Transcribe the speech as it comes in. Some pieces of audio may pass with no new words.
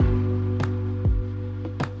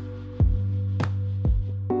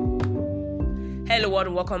Hello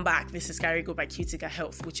and welcome back. This is Carigo by Cutica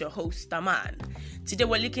Health with your host, Aman. Today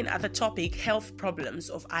we're looking at the topic health problems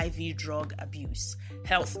of IV drug abuse.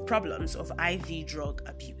 Health problems of IV drug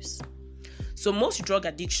abuse. So most drug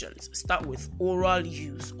addictions start with oral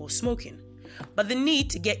use or smoking, but the need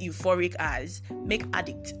to get euphoric highs make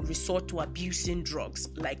addicts resort to abusing drugs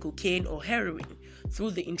like cocaine or heroin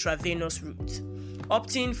through the intravenous route.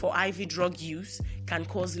 Opting for IV drug use can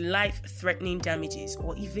cause life-threatening damages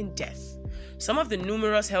or even death. Some of the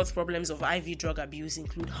numerous health problems of IV drug abuse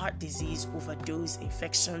include heart disease, overdose,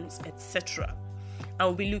 infections, etc. And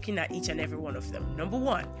we'll be looking at each and every one of them. Number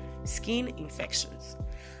 1, skin infections.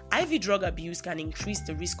 IV drug abuse can increase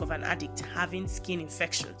the risk of an addict having skin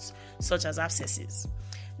infections, such as abscesses.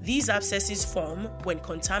 These abscesses form when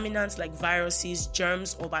contaminants like viruses,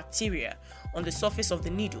 germs, or bacteria on the surface of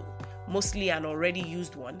the needle, mostly an already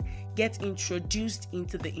used one, get introduced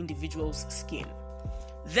into the individual's skin.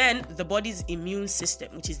 Then the body's immune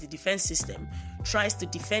system, which is the defense system, tries to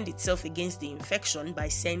defend itself against the infection by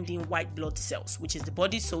sending white blood cells, which is the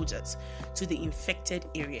body's soldiers, to the infected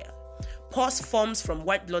area. Pus forms from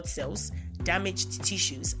white blood cells, damaged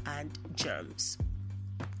tissues, and germs.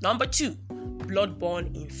 Number 2,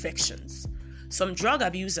 blood-borne infections. Some drug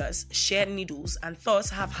abusers share needles and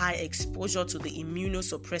thus have high exposure to the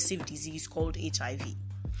immunosuppressive disease called HIV.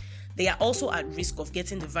 They are also at risk of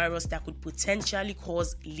getting the virus that could potentially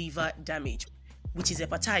cause liver damage, which is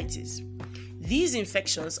hepatitis. These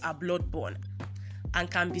infections are blood-borne and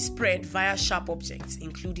can be spread via sharp objects,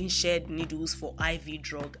 including shared needles for IV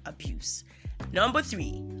drug abuse. Number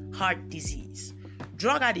 3, heart disease.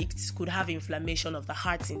 Drug addicts could have inflammation of the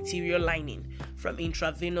heart's interior lining from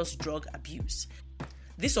intravenous drug abuse.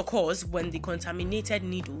 This occurs when the contaminated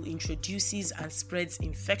needle introduces and spreads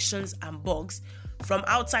infections and bugs from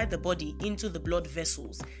outside the body into the blood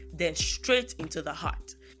vessels, then straight into the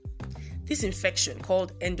heart. This infection,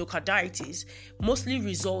 called endocarditis, mostly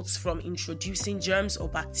results from introducing germs or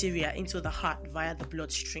bacteria into the heart via the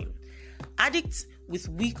bloodstream. Addicts with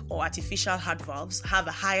weak or artificial heart valves have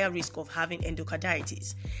a higher risk of having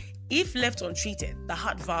endocarditis. If left untreated, the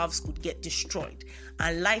heart valves could get destroyed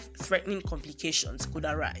and life-threatening complications could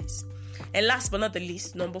arise. And last but not the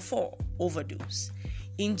least, number 4, overdose.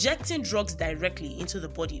 Injecting drugs directly into the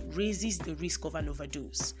body raises the risk of an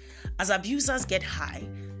overdose. As abusers get high,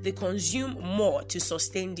 they consume more to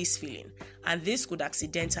sustain this feeling, and this could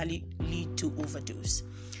accidentally lead to overdose.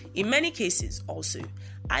 In many cases, also,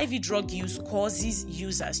 IV drug use causes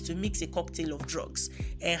users to mix a cocktail of drugs,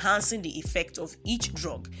 enhancing the effect of each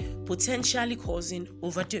drug, potentially causing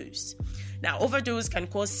overdose. Now, overdose can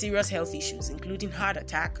cause serious health issues, including heart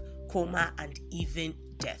attack, coma, and even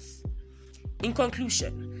death. In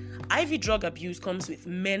conclusion, IV drug abuse comes with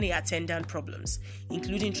many attendant problems,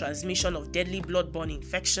 including transmission of deadly blood-borne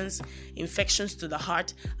infections, infections to the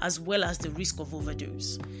heart, as well as the risk of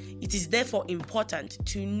overdose. It is therefore important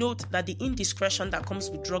to note that the indiscretion that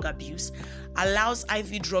comes with drug abuse allows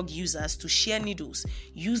IV drug users to share needles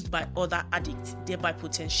used by other addicts, thereby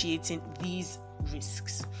potentiating these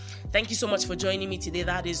risks. Thank you so much for joining me today.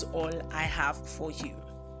 That is all I have for you.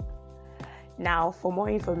 Now, for more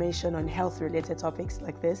information on health-related topics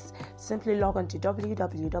like this, simply log on to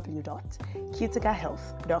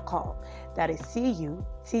www.cuticahealth.com. That is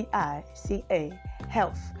CUTICA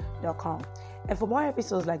health.com. And for more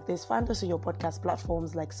episodes like this, find us on your podcast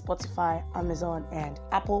platforms like Spotify, Amazon, and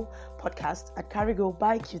Apple Podcasts at Carigo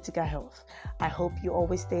by Cutica Health. I hope you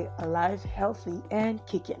always stay alive, healthy, and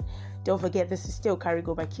kicking. Don't forget, this is still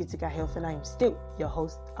Carigo by Cutica Health, and I am still your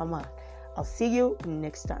host, Aman. I'll see you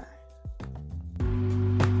next time.